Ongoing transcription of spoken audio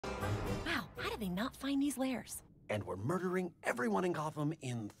they not find these lairs? And we're murdering everyone in Gotham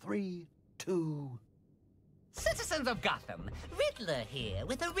in 3, 2... Citizens of Gotham, Riddler here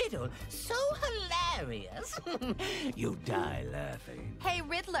with a riddle so hilarious. You die laughing. Hey,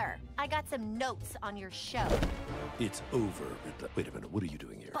 Riddler, I got some notes on your show. It's over, Riddler. Wait a minute, what are you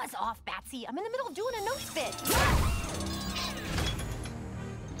doing here? Buzz off, Batsy. I'm in the middle of doing a note bit.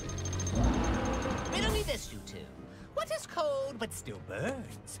 Riddle me this, you two. What is cold but still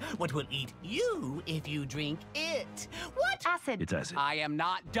burns? What will eat you if you drink it? What? Acid. It's acid. I am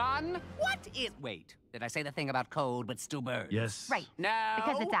not done. What is... Wait, did I say the thing about cold but still burns? Yes. Right. No.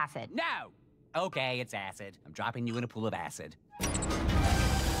 Because it's acid. No. Okay, it's acid. I'm dropping you in a pool of acid.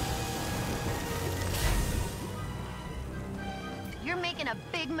 You're making a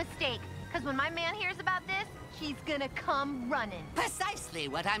big mistake. Because when my man hears about this, he's gonna come running. Precisely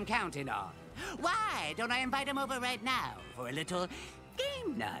what I'm counting on. Why don't I invite him over right now for a little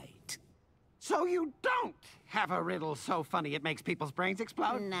game night? So you don't have a riddle so funny it makes people's brains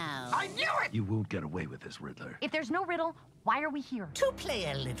explode? No. I knew it! You won't get away with this, Riddler. If there's no riddle, why are we here? To play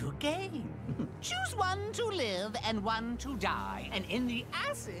a little game. Choose one to live and one to die. And in the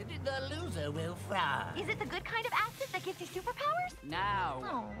acid, the loser will fry. Is it the good kind of acid that gives you superpowers? No.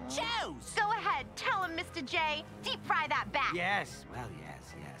 Oh. Choose! Go ahead, tell him, Mr. J. Deep fry that bat. Yes, well, yes.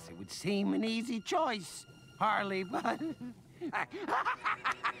 It would seem an easy choice, Harley, but...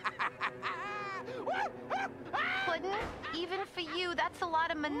 Puddin', even for you, that's a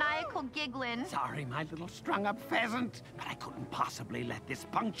lot of maniacal giggling. Sorry, my little strung-up pheasant, but I couldn't possibly let this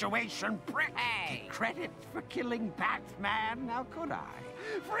punctuation prick get credit for killing Batman, now could I?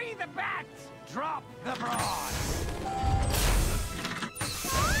 Free the bats! Drop the broad!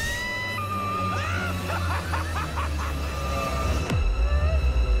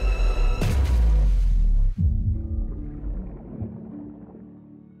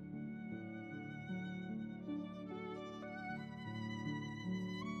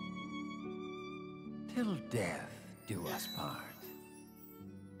 Till death do us part.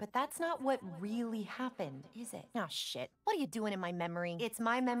 But that's not what really happened, is it? Oh, shit. What are you doing in my memory? It's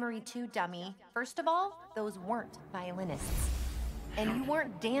my memory too, dummy. First of all, those weren't violinists. And you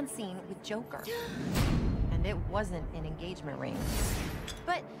weren't dancing with Joker. And it wasn't an engagement ring.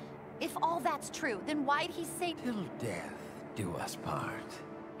 But if all that's true, then why'd he say... Till death do us part.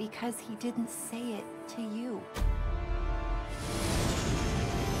 Because he didn't say it to you.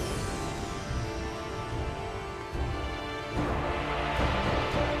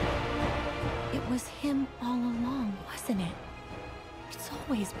 It was him all along, wasn't it? It's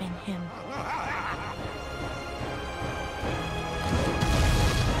always been him.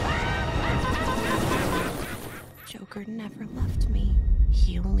 Joker never loved me.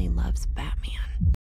 He only loves Batman.